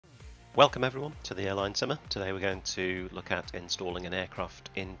Welcome everyone to the Airline Simmer. Today we're going to look at installing an aircraft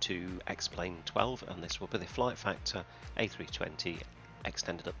into X-Plane12, and this will be the FlightFactor A320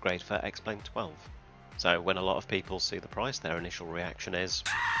 extended upgrade for X-Plane12. So when a lot of people see the price, their initial reaction is...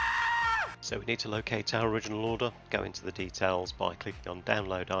 So we need to locate our original order, go into the details by clicking on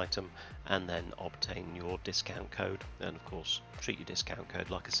download item and then obtain your discount code, and of course treat your discount code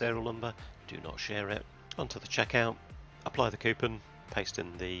like a serial number, do not share it. Onto the checkout, apply the coupon, paste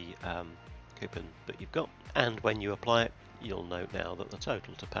in the coupon that you've got, and when you apply it you'll note now that the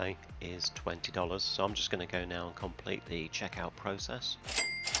total to pay is $20. So I'm just going to go now and complete the checkout process.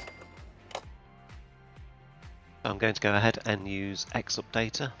 I'm going to go ahead and use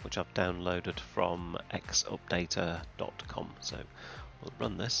X-Updater, which I've downloaded from xupdater.com. So we'll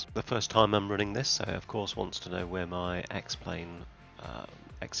run this. The first time I'm running this, so of course wants to know where my X-Plane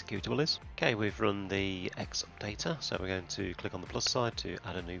executable is. Okay, we've run the X-Updater, so we're going to click on the plus side to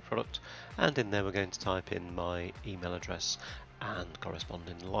add a new product, and in there we're going to type in my email address and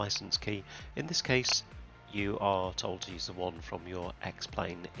corresponding license key. In this case you are told to use the one from your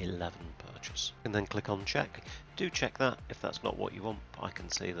X-Plane11 purchase, and then click on check. Do check that. If that's not what you want, I can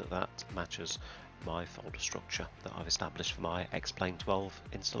see that that matches my folder structure that I've established for my X-Plane12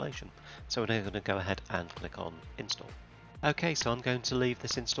 installation. So we're now going to go ahead and click on install. Okay, so I'm going to leave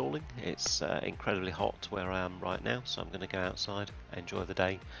this installing. It's incredibly hot where I am right now, so I'm going to go outside, enjoy the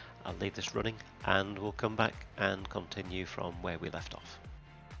day. I'll leave this running and we'll come back and continue from where we left off.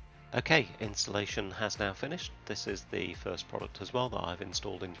 Okay, installation has now finished. This is the first product as well that I've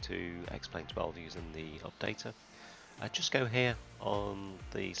installed into X-Plane12 using the updater. Just go here on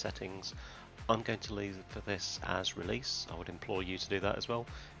the settings. I'm going to leave for this as release. I would implore you to do that as well,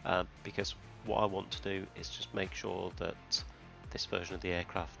 because what I want to do is just make sure that this version of the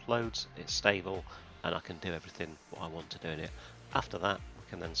aircraft loads, it's stable, and I can do everything what I want to do in it. After that, we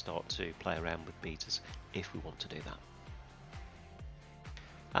can then start to play around with betas if we want to do that.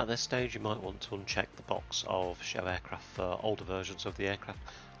 At this stage, you might want to uncheck the box of show aircraft for older versions of the aircraft,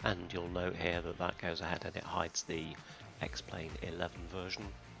 and you'll note here that that goes ahead and it hides the X-Plane11 version.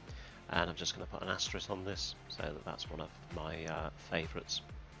 And I'm just going to put an asterisk on this so that that's one of my favourites.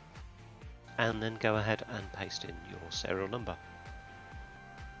 And then go ahead and paste in your serial number.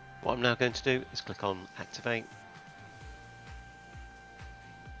 What I'm now going to do is click on activate,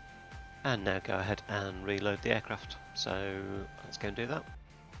 and now go ahead and reload the aircraft. So let's go and do that.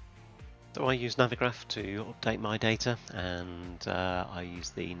 So I use Navigraph to update my data, and I use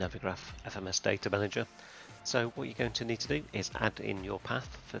the Navigraph FMS Data Manager. So what you're going to need to do is add in your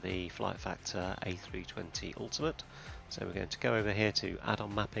path for the FlightFactor A320 Ultimate. So we're going to go over here to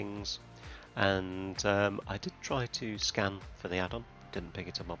add-on mappings, and I did try to scan for the add-on, didn't pick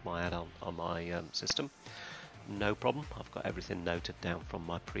it up on my add-on on my system. No problem, I've got everything noted down from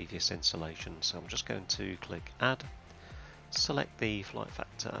my previous installation. So I'm just going to click add, select the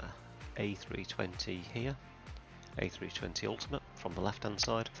FlightFactor A320 here, A320 Ultimate from the left hand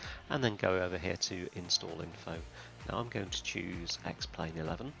side, and then go over here to install info. Now I'm going to choose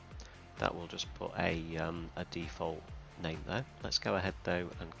X-Plane11. That will just put a default name there. Let's go ahead though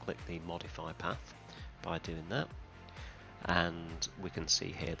and click the modify path by doing that, and we can see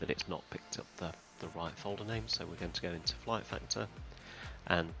here that it's not picked up the right folder name, so we're going to go into FlightFactor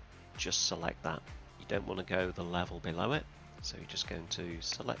and just select that. You don't want to go the level below it, so you're just going to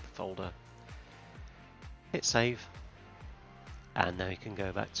select the folder, hit save, and now you can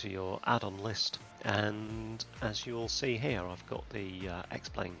go back to your add-on list, and as you will see here I've got the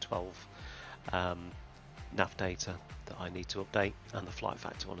X-Plane12 nav data that I need to update, and the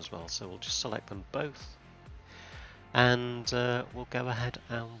FlightFactor one as well. So we'll just select them both, and we'll go ahead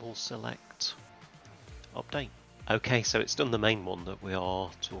and we'll select update. Okay, so it's done the main one that we are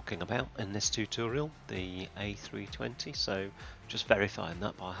talking about in this tutorial, the A320, so just verifying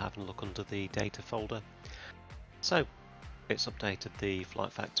that by having a look under the data folder. So it's updated the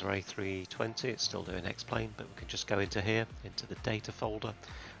FlightFactor A320, it's still doing X-Plane, but we can just go into here, into the data folder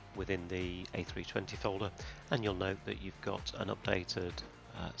within the A320 folder, and you'll note that you've got an updated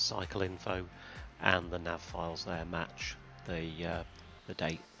cycle info, and the nav files there match the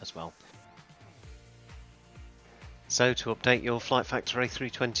date as well. So to update your FlightFactor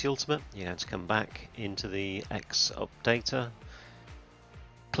A320 Ultimate, you're going to come back into the X-Updater,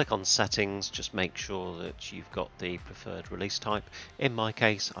 click on settings, just make sure that you've got the preferred release type. In my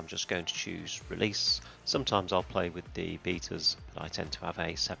case, I'm just going to choose release. Sometimes I'll play with the betas, but I tend to have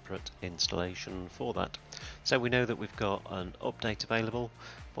a separate installation for that. So we know that we've got an update available.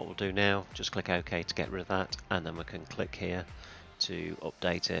 What we'll do now, just click OK to get rid of that, and then we can click here to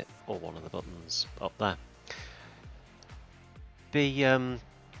update it, or one of the buttons up there. Be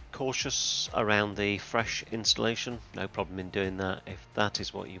cautious around the fresh installation, no problem in doing that if that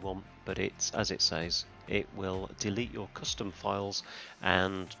is what you want, but it's, as it says, it will delete your custom files,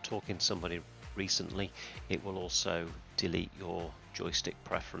 and talking to somebody recently, it will also delete your joystick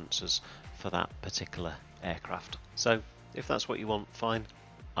preferences for that particular aircraft. So if that's what you want, fine.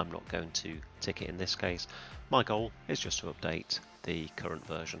 I'm not going to tick it in this case. My goal is just to update the current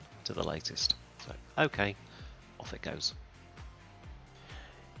version to the latest. So okay, off it goes.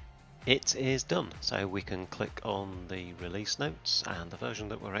 It is done, so we can click on the release notes, and the version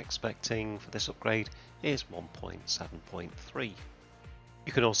that we're expecting for this upgrade is 1.7.3.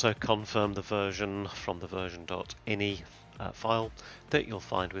 You can also confirm the version from the version.ini file that you'll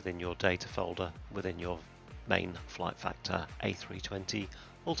find within your data folder within your main FlightFactor A320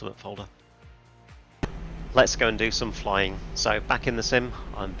 Ultimate folder. Let's go and do some flying. So back in the sim,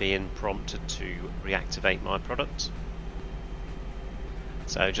 I'm being prompted to reactivate my product.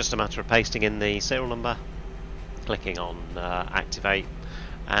 So just a matter of pasting in the serial number, clicking on activate,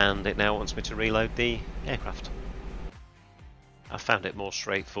 and it now wants me to reload the aircraft. I found it more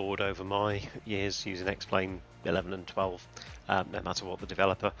straightforward over my years using X-Plane11 and 12. No matter what the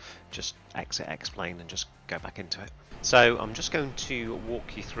developer, just exit X-Plane and just go back into it. So I'm just going to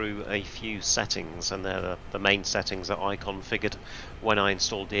walk you through a few settings, and they're the main settings that I configured when I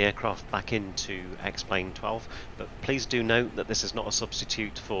installed the aircraft back into X-Plane12. But please do note that this is not a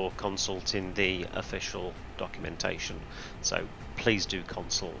substitute for consulting the official documentation. So please do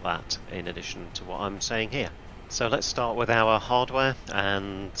consult that in addition to what I'm saying here. So let's start with our hardware,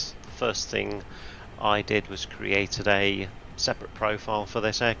 and the first thing I did was created a separate profile for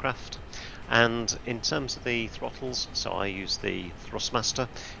this aircraft. And in terms of the throttles, so I use the Thrustmaster.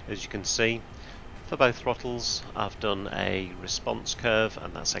 As you can see, for both throttles I've done a response curve,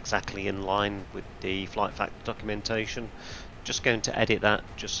 and that's exactly in line with the FlightFactor documentation. Just going to edit that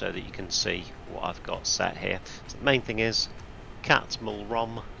just so that you can see what I've got set here. So the main thing is cat mul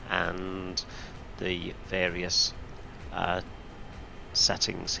rom and the various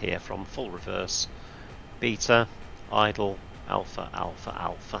settings here, from full reverse, beta, idle, alpha, alpha,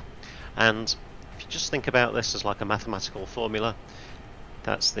 alpha. And if you just think about this as like a mathematical formula,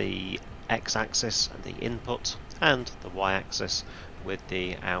 that's the x-axis and the input, and the y-axis with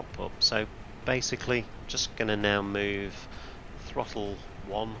the output. So basically I'm just going to now move throttle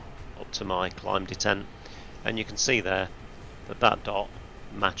 1 up to my climb detent, and you can see there that that dot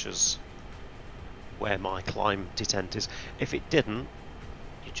matches where my climb detent is. If it didn't,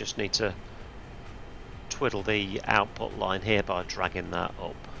 you just need to twiddle the output line here by dragging that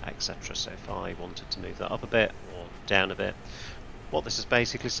up, etc. So if I wanted to move that up a bit or down a bit, what this is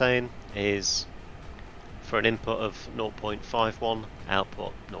basically saying is for an input of 0.51,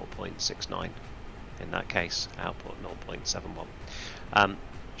 output 0.69. In that case, output 0.71.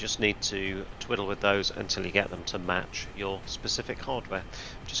 Just need to twiddle with those until you get them to match your specific hardware.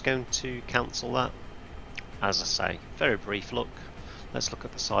 I'm just going to cancel that. As I say, very brief look. Let's look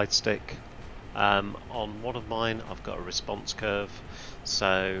at the side stick. On one of mine I've got a response curve,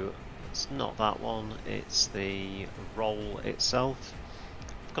 so it's not that one, it's the roll itself.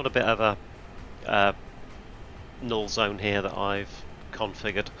 I've got a bit of a null zone here that I've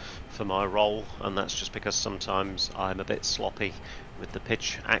configured for my roll, and that's just because sometimes I'm a bit sloppy with the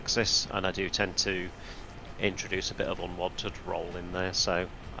pitch axis, and I do tend to introduce a bit of unwanted roll in there, so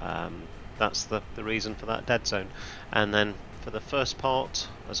that's the reason for that dead zone. And then for the first part,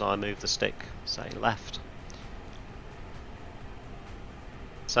 as I move the stick, say left,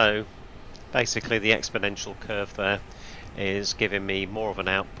 so basically the exponential curve there is giving me more of an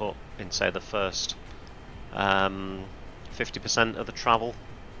output in, say, the first 50% of the travel,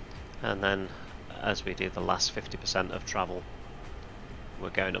 and then as we do the last 50% of travel,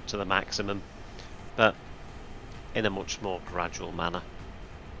 we're going up to the maximum, but in a much more gradual manner.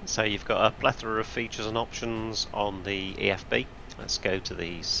 So you've got a plethora of features and options on the EFB. Let's go to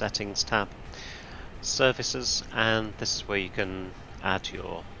the Settings tab, Services, and this is where you can add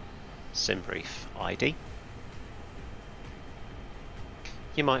your SimBrief ID.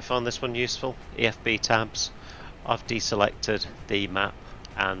 You might find this one useful. EFB tabs, I've deselected the map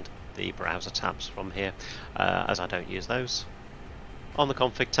and the browser tabs from here as I don't use those. On the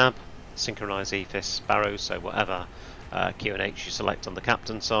Config tab, Synchronize EFIS Barrows, so whatever QNH you select on the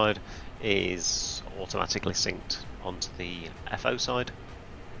captain side is automatically synced onto the FO side.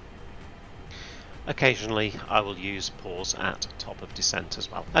 Occasionally I will use pause at top of descent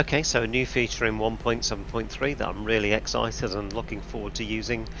as well. Okay, so a new feature in 1.7.3 that I'm really excited and looking forward to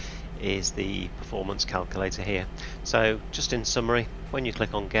using is the performance calculator here. So just in summary, when you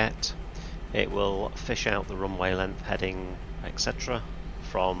click on get, it will fish out the runway length, heading, etc.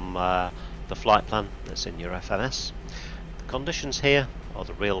 from the flight plan that's in your FMS. The conditions here are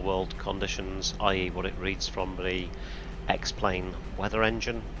the real world conditions, i.e. what it reads from the X-Plane weather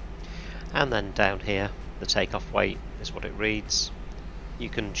engine. And then down here, the takeoff weight is what it reads. You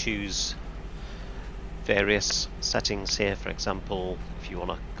can choose various settings here, for example, if you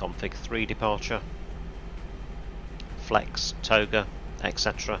want to config 3 departure, flex, toga,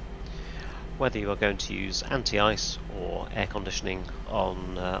 etc. Whether you are going to use anti-ice or air conditioning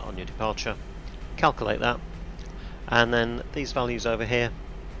on your departure, calculate that, and then these values over here,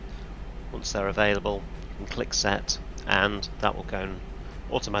 once they're available, you can click set, and that will go and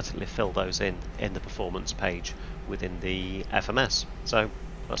automatically fill those in the performance page within the FMS. So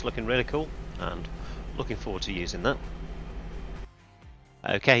that's looking really cool, and looking forward to using that.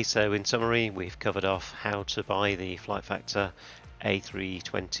 Okay, so in summary, we've covered off how to buy the FlightFactor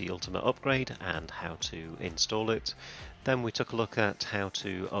A320 Ultimate upgrade and how to install it. Then we took a look at how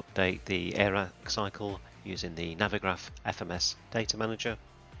to update the AIRAC cycle using the Navigraph FMS data manager.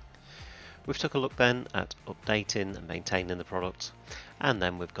 We've took a look then at updating and maintaining the product, and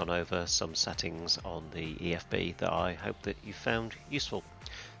then we've gone over some settings on the EFB that I hope that you found useful.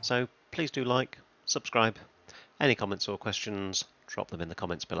 So please do like, subscribe. Any comments or questions, drop them in the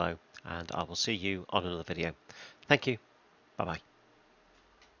comments below, and I will see you on another video. Thank you. Bye bye.